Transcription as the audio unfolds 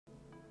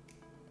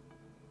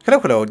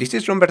Hello, this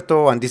is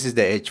Roberto and this is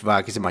the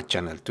HVAC is my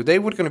channel. Today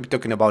we're going to be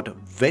talking about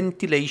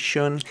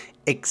ventilation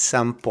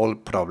example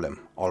problem.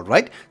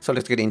 Alright, so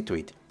let's get into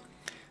it.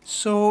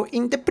 So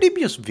in the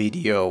previous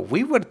video,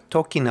 we were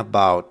talking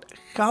about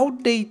how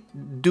they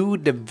do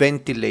the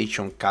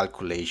ventilation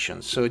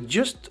calculation. So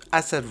just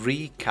as a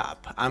recap,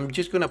 I'm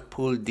just going to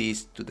pull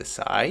this to the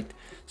side.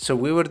 So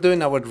we were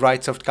doing our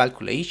right soft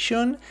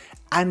calculation,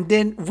 and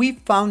then we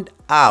found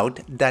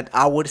out that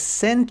our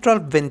central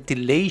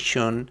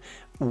ventilation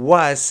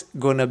was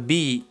gonna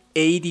be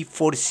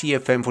 84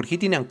 CFM for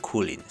heating and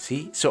cooling.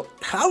 See, so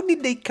how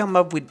did they come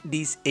up with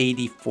this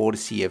 84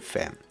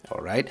 CFM?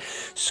 All right,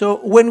 so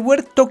when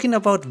we're talking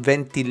about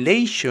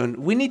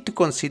ventilation, we need to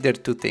consider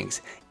two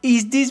things.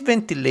 Is this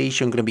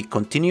ventilation going to be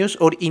continuous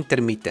or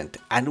intermittent?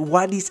 And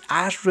what is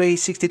ASHRAE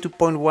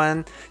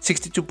 62.1,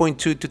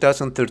 62.2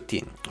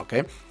 2013?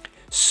 Okay,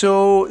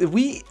 so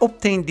we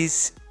obtained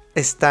this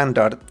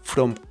standard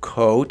from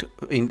code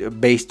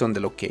based on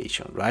the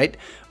location, right?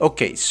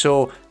 Okay,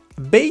 so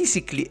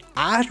basically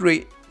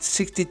ASHRAE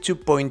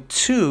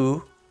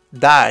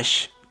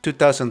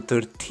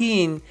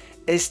 62.2-2013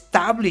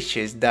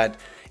 establishes that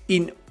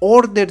in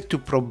order to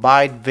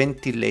provide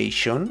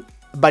ventilation,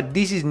 but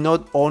this is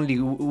not only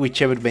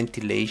whichever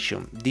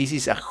ventilation, this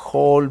is a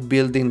whole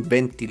building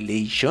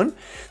ventilation,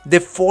 the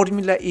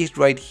formula is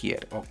right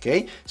here.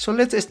 Okay, so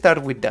let's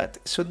start with that.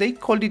 So they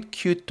called it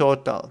Q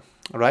total,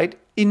 right?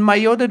 In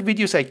my other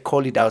videos, I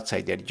call it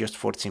outside there just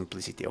for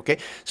simplicity, okay?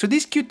 So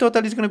this Q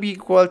total is going to be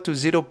equal to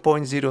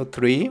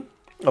 0.03,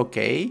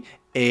 okay,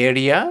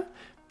 area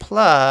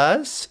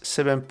plus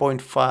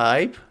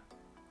 7.5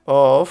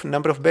 of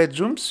number of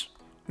bedrooms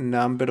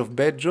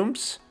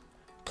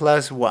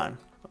plus 1,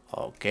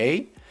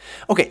 okay?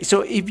 Okay,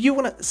 so if you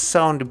want to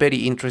sound very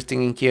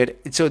interesting in here,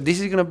 so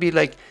this is going to be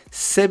like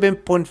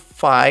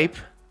 7.5,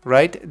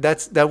 right?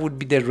 That would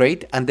be the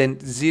rate, and then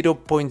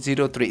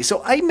 0.03.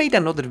 So I made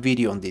another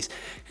video on this.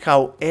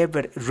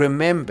 However,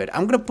 remember,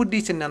 I'm gonna put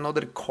this in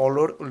another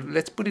color.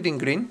 Let's put it in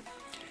green.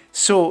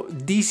 So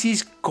this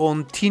is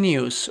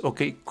continuous,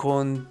 okay?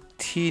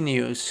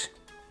 Continuous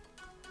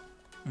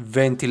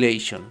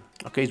ventilation.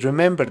 Okay,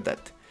 remember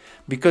that,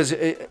 because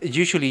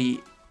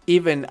usually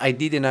even I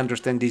didn't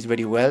understand this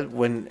very well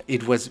when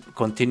it was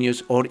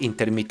continuous or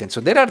intermittent.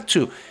 So there are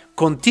two.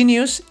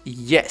 Continuous,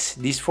 yes,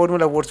 this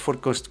formula works for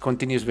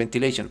continuous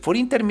ventilation. For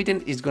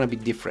intermittent, it's going to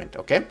be different,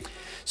 okay?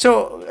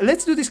 So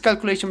let's do this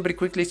calculation very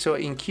quickly. So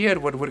in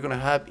here, what we're going to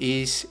have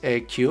is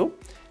Q.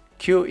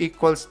 Q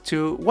equals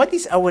to, what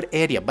is our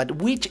area? But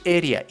which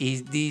area?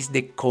 Is this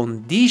the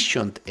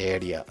conditioned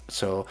area?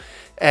 So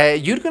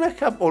you're going to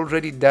have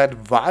already that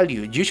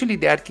value. Usually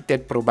the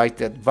architect provides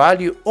that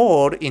value,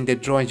 or in the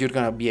drawings, you're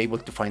going to be able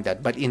to find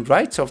that. But in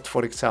RightSoft,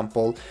 for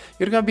example,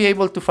 you're going to be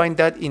able to find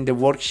that in the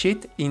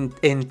worksheet in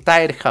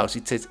entire house.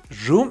 It says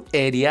room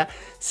area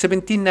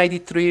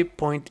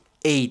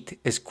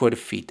 1793.8 square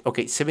feet.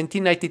 Okay,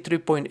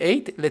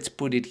 1793.8. Let's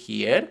put it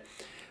here.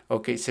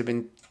 Okay,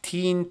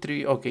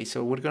 17.3. Okay,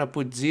 so we're gonna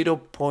put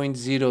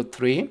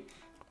 0.03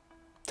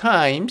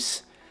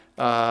 times.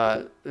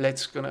 We're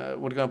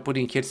gonna put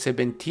in here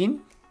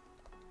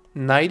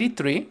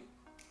 1793,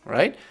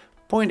 right?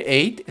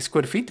 0.8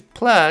 square feet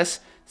plus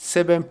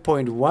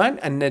 7.1,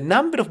 and the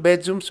number of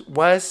bedrooms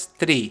was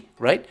 3,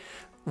 right?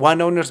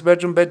 One owner's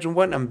bedroom, bedroom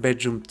 1, and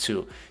bedroom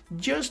 2.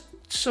 Just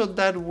so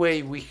that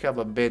way we have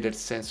a better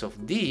sense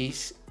of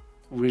this.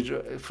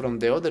 From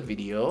the other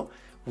video,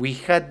 we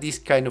had this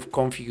kind of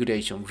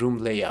configuration, room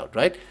layout,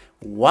 right?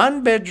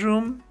 1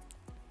 bedroom,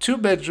 2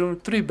 bedroom,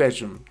 3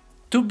 bedroom,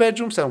 2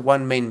 bedrooms and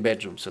 1 main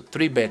bedroom. So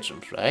 3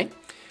 bedrooms, right?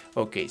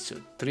 Okay, so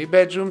 3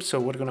 bedrooms. So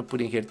we're gonna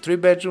put in here 3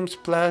 bedrooms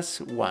plus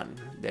 1.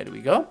 There we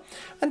go.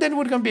 And then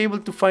we're gonna be able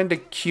to find the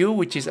Q,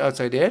 which is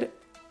outside there,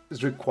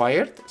 is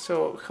required.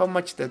 So how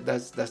much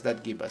does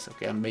that give us?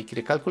 Okay, I'm making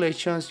the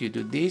calculations. You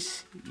do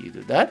this, you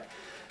do that.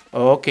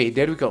 Okay,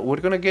 there we go.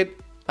 We're gonna get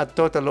a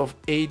total of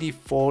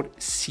 84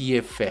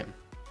 CFM.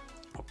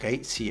 Okay,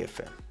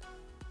 CFM.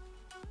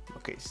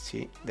 Okay,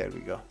 see, there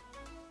we go.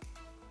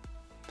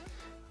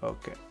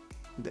 Okay,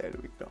 there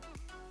we go.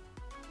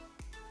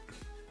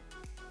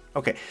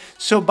 Okay,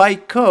 so by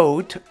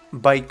code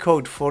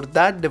for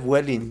that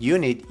dwelling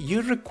unit,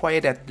 you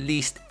require at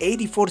least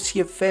 84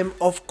 CFM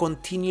of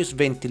continuous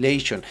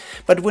ventilation.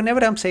 But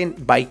whenever I'm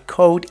saying by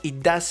code,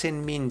 it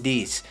doesn't mean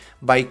this.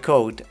 By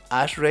code,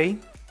 ASHRAE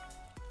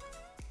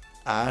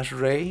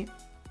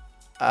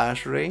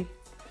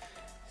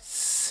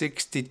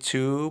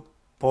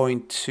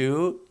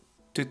 62.2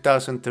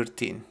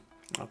 2013.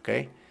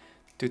 Okay,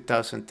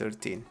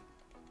 2013.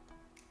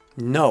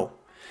 No,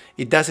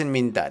 it doesn't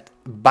mean that.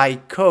 By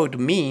code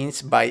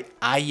means by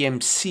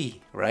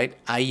IMC, right?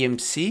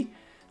 IMC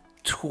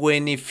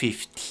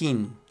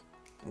 2015.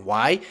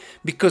 Why?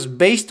 Because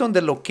based on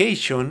the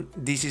location,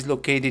 this is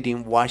located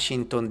in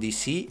Washington,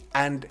 D.C.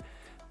 And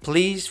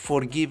please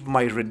forgive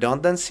my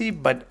redundancy,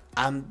 but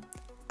I'm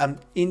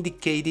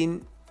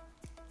indicating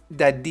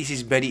that this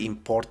is very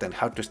important,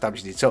 how to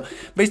establish this. So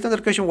based on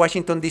the question,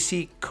 Washington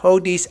DC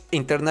code is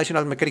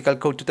International Mechanical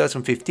Code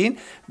 2015,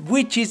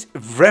 which is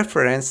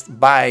referenced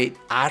by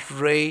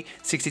ASHRAE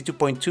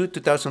 62.2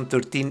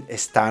 2013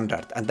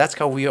 standard, and that's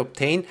how we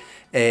obtain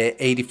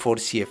 84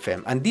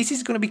 CFM. And this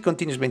is going to be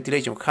continuous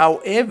ventilation.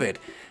 However,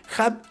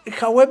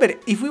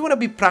 if we want to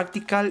be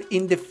practical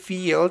in the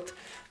field,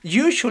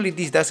 usually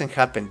this doesn't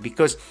happen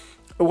because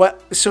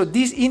so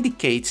this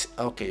indicates,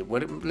 okay,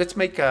 well, let's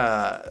make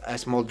a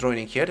small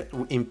drawing here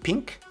in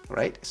pink,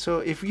 right? So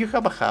if you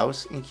have a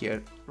house in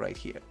here, right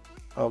here,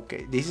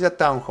 okay, this is a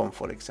townhome,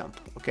 for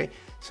example, okay?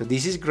 So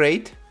this is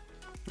great,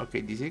 okay,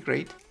 this is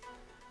great.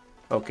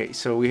 Okay,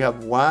 so we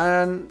have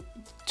 1,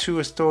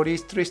 2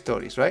 stories, 3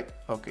 stories, right?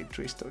 Okay,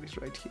 3 stories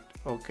right here.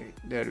 Okay,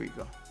 there we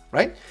go,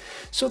 right?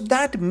 So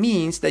that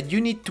means that you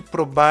need to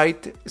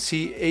provide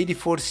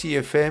 84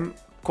 CFM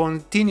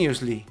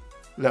continuously,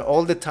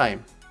 all the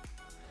time,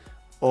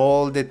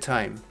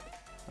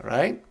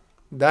 right?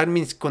 That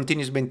means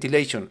continuous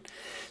ventilation.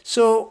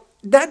 So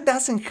that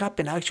doesn't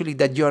happen actually,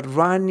 that you're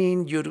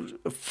running your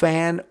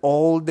fan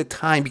all the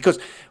time, because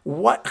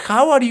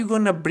how are you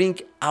gonna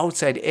bring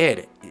outside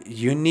air?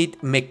 You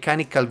need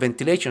mechanical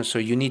ventilation, so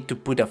you need to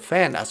put a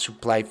fan, a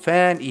supply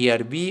fan,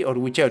 ERV, or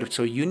whichever.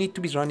 So you need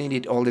to be running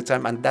it all the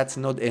time, and that's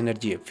not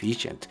energy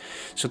efficient.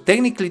 So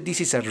technically this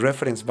is a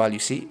reference value,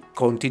 see,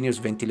 continuous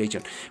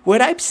ventilation.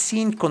 Where I've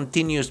seen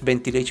continuous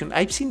ventilation,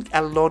 I've seen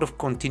a lot of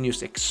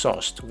continuous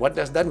exhaust. What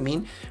does that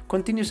mean?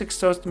 Continuous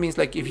exhaust means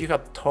like if you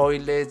have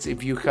toilets,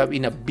 if you have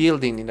in a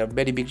building, in a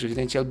very big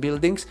residential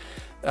buildings,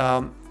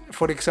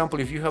 for example,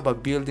 if you have a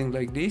building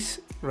like this,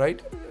 right?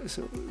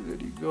 So there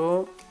you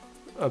go,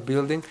 a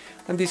building,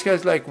 and this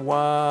has like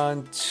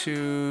 1,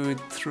 2,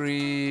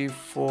 3,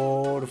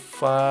 4,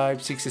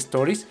 5, 6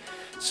 stories.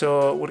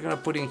 So we're gonna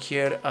put in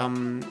here,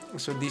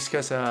 so this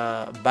has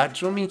a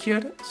bathroom in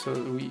here, so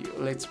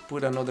let's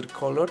put another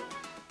color.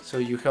 So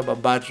you have a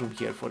bathroom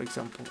here, for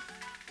example,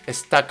 a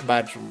stack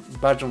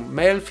bathroom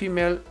male,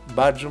 female,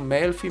 bathroom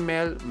male,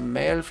 female,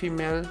 male,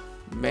 female,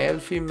 male,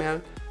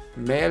 female,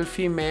 male,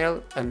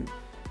 female, and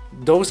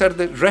those are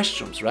the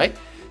restrooms, right?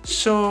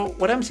 So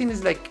what I'm saying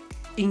is like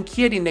in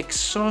here in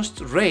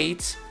exhaust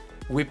rates,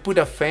 we put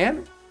a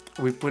fan,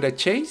 we put a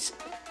chase,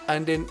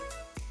 and then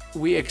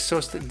we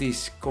exhaust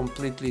this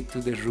completely to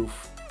the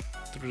roof,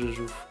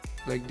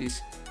 like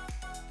this,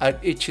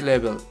 at each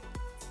level.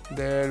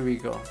 There we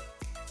go.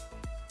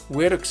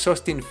 We're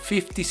exhausting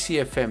 50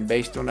 CFM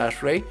based on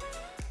ASHRAE,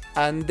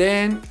 and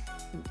then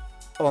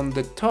on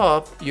the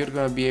top you're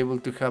going to be able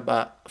to have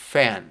a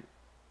fan.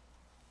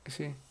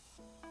 See,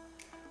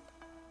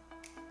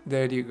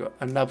 there you go,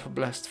 an up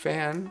blast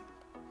fan.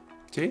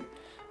 See,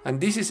 and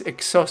this is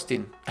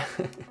exhausting.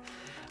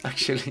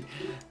 Actually,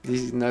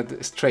 this is not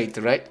straight,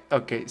 right?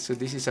 Okay, so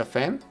this is a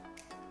fan,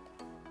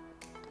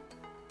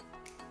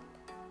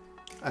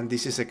 and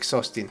this is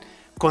exhausting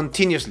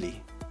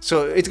continuously.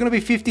 So it's going to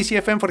be 50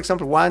 CFM, for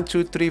example, 1,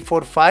 2, 3,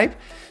 4, 5.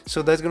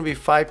 So that's going to be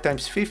 5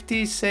 times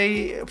 50,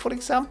 say, for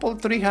example,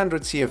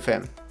 300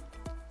 CFM.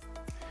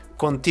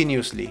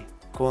 Continuously.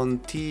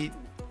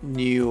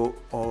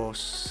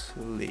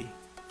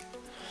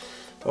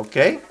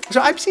 Okay,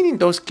 so I've seen in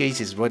those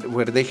cases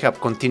where they have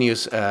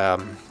continuous,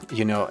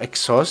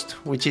 exhaust,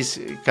 which is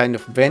kind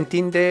of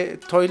venting the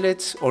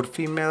toilets or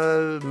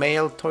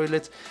male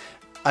toilets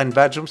and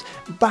bathrooms.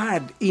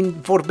 But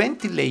for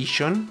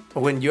ventilation,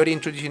 when you're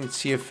introducing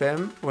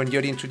CFM, when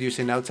you're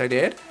introducing outside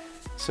air,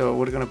 so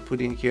we're gonna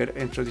put in here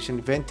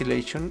introducing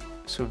ventilation.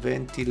 So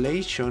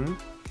ventilation,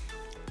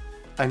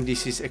 and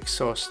this is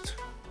exhaust.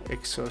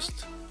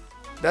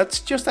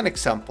 That's just an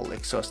example,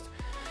 exhaust.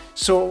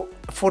 So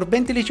for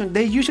ventilation,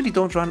 they usually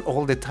don't run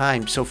all the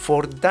time. So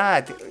for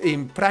that,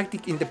 in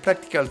the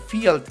practical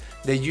field,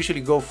 they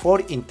usually go for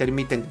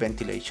intermittent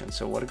ventilation.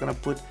 So we're gonna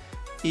put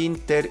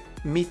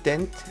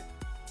intermittent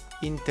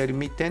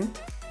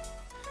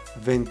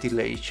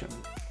ventilation.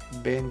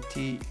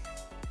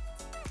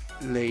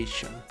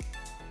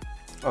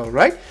 All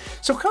right,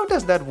 so how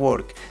does that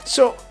work?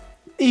 So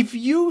if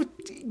you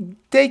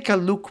take a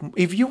look,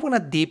 if you want to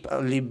dip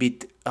a little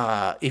bit,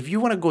 if you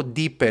want to go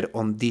deeper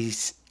on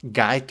this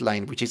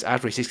guideline, which is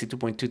ASHRAE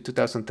 62.2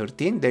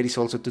 2013, there is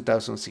also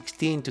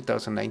 2016,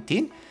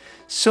 2019.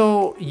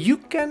 So you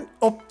can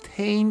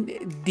obtain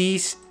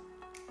this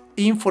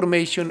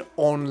information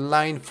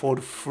online for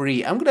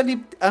free. I'm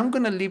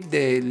gonna leave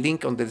the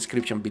link on the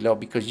description below,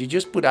 because you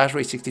just put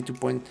ASHRAE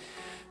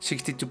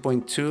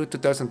 62.2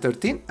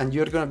 2013 and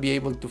you're gonna be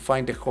able to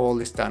find the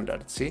whole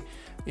standard. See,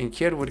 in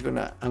here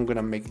I'm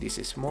gonna make this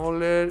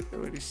smaller.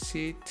 Where is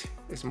it?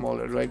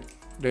 Smaller, right?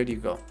 There you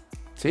go.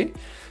 See,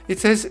 it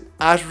says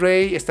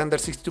ASHRAE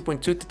standard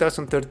 62.2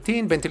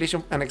 2013,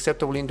 ventilation and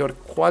acceptable indoor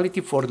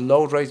quality for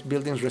low-rise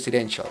buildings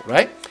residential,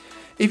 right?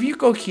 If you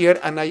go here,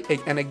 and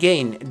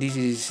again, this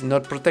is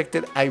not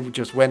protected, I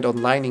just went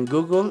online in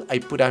Google, I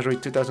put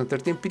ASHRAE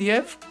 2013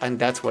 PDF, and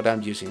that's what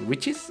I'm using,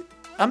 which is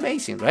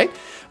amazing, right?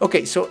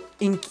 Okay, so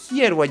in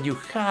here what you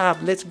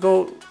have, let's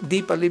go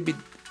deep a little bit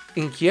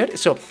in here.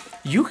 So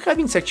you have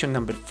in section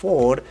number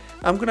 4,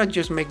 I'm gonna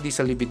just make this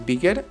a little bit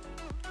bigger.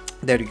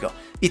 There you go.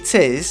 It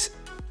says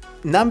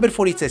number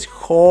 4, it says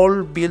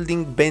whole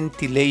building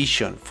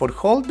ventilation. For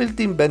whole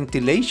building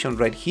ventilation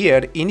right here,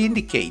 it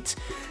indicates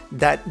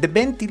that the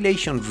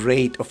ventilation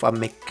rate of a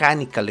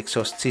mechanical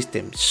exhaust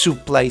system,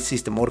 supply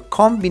system, or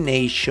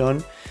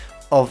combination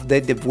of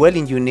the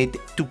dwelling unit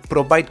to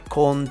provide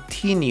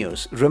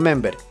continuous,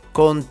 remember,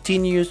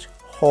 continuous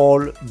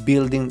whole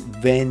building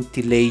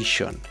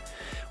ventilation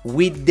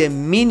with the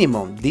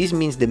minimum, this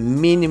means the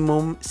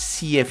minimum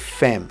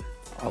CFM,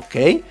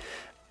 okay?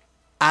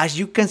 As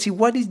you can see,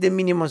 what is the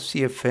minimum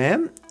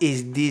CFM?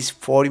 Is this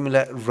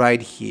formula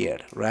right here,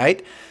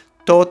 right?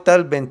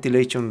 Total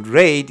ventilation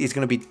rate is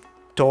going to be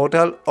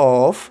total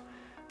of,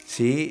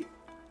 see,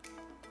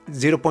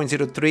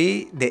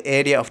 0.03, the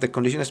area of the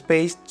conditioner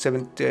space,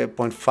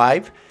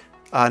 7.5,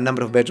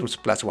 number of bedrooms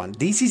plus 1.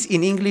 This is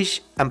in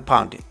English and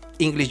pound,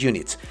 English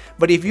units.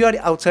 But if you are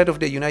outside of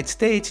the United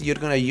States, you're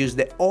going to use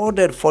the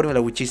other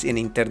formula, which is in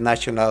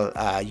international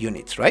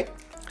units, right?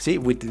 See,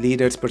 with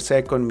liters per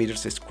second,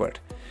 meters squared.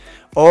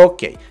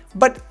 Okay,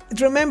 but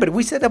remember,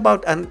 we said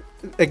about,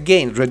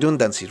 again,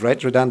 redundancy,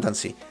 right?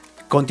 Redundancy,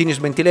 continuous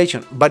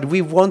ventilation, but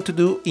we want to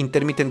do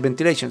intermittent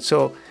ventilation.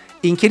 So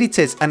in here it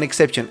says an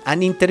exception,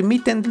 an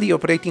intermittently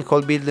operating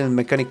whole building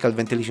mechanical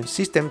ventilation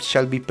system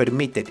shall be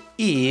permitted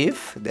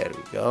if, there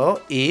we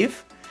go,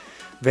 if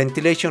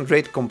ventilation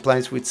rate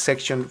complies with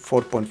section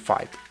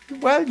 4.5.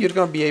 Well, you're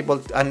going to be able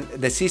to, and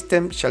the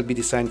system shall be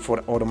designed for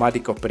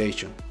automatic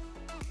operation.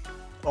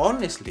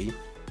 Honestly,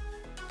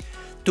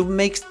 to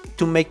make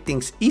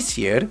things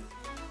easier,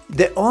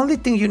 the only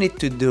thing you need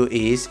to do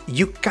is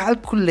you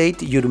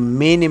calculate your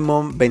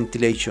minimum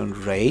ventilation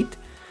rate,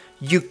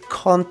 you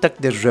contact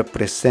the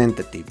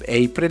representative,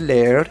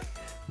 Aprilaire,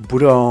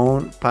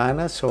 Brown,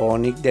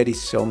 Panasonic, there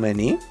is so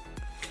many,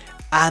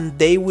 and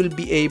they will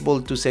be able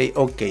to say,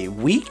 okay,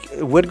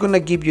 we're gonna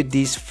give you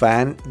this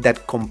fan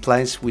that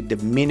complies with the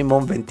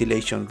minimum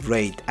ventilation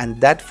rate,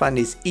 and that fan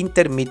is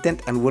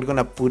intermittent, and we're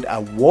gonna put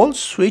a wall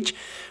switch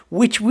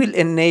which will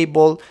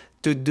enable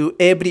to do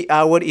every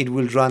hour, it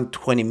will run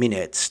 20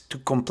 minutes to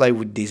comply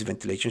with this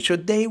ventilation. So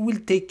they will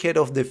take care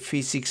of the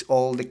physics,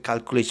 all the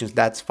calculations,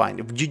 that's fine.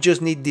 You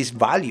just need this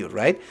value,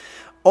 right?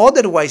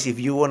 Otherwise, if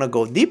you want to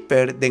go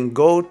deeper, then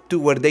go to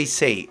where they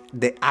say,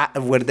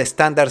 where the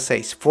standard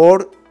says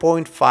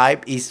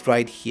 4.5 is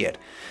right here.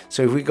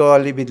 So if we go a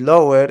little bit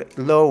lower,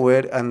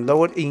 and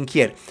lower in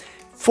here,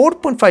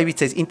 4.5, it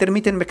says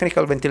intermittent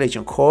mechanical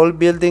ventilation. Whole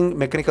building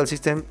mechanical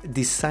system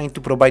designed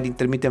to provide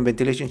intermittent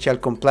ventilation shall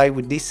comply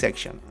with this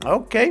section.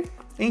 Okay,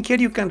 in here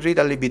you can read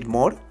a little bit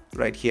more.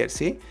 Right here,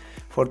 see?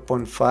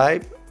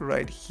 4.5,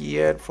 right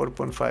here,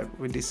 4.5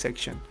 with this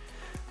section.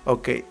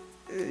 Okay,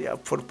 yeah,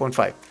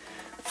 4.5.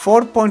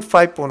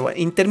 4.5.1,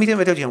 intermittent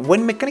ventilation.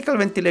 When mechanical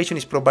ventilation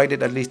is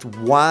provided at least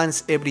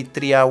once every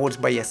 3 hours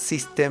by a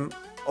system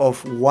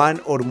of one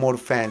or more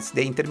fans,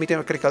 the intermittent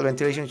mechanical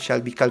ventilation shall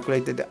be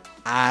calculated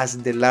as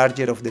the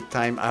larger of the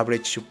time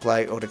average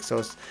supply or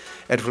exhaust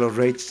airflow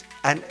rates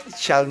and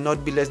shall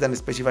not be less than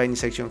specified in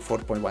section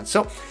 4.1.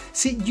 So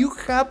see, you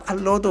have a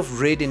lot of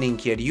reading in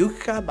here, you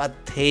have a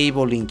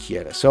table in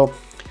here. So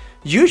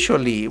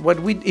usually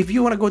if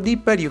you want to go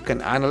deeper, you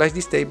can analyze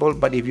this table,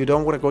 but if you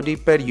don't want to go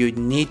deeper, you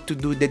need to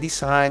do the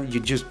design. You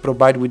just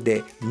provide with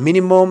the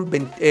minimum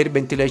air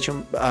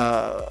ventilation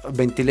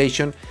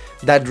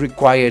that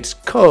requires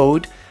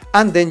code,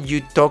 and then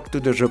you talk to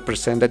the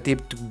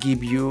representative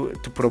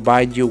to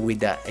provide you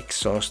with the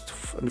exhaust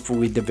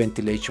with the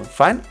ventilation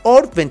fan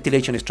or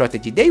ventilation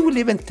strategy. They will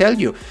even tell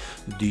you,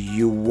 do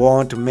you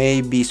want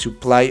maybe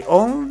supply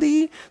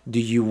only? Do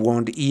you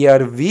want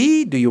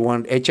ERV? Do you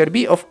want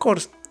HRV? Of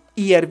course,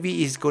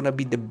 ERV is gonna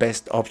be the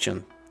best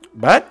option,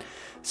 but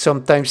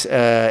sometimes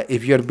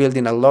if you're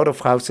building a lot of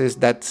houses,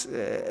 that's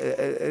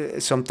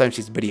sometimes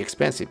it's very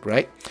expensive,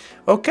 right?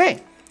 Okay,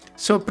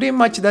 so pretty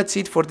much that's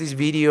it for this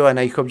video, and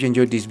I hope you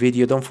enjoyed this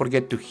video. Don't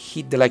forget to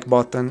hit the like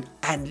button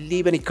and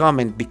leave any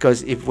comment,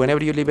 because if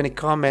whenever you leave any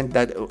comment,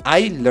 that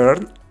I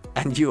learn,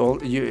 and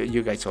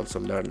you guys also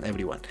learn,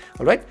 everyone.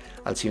 All right,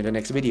 I'll see you in the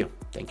next video.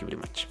 Thank you very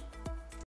much.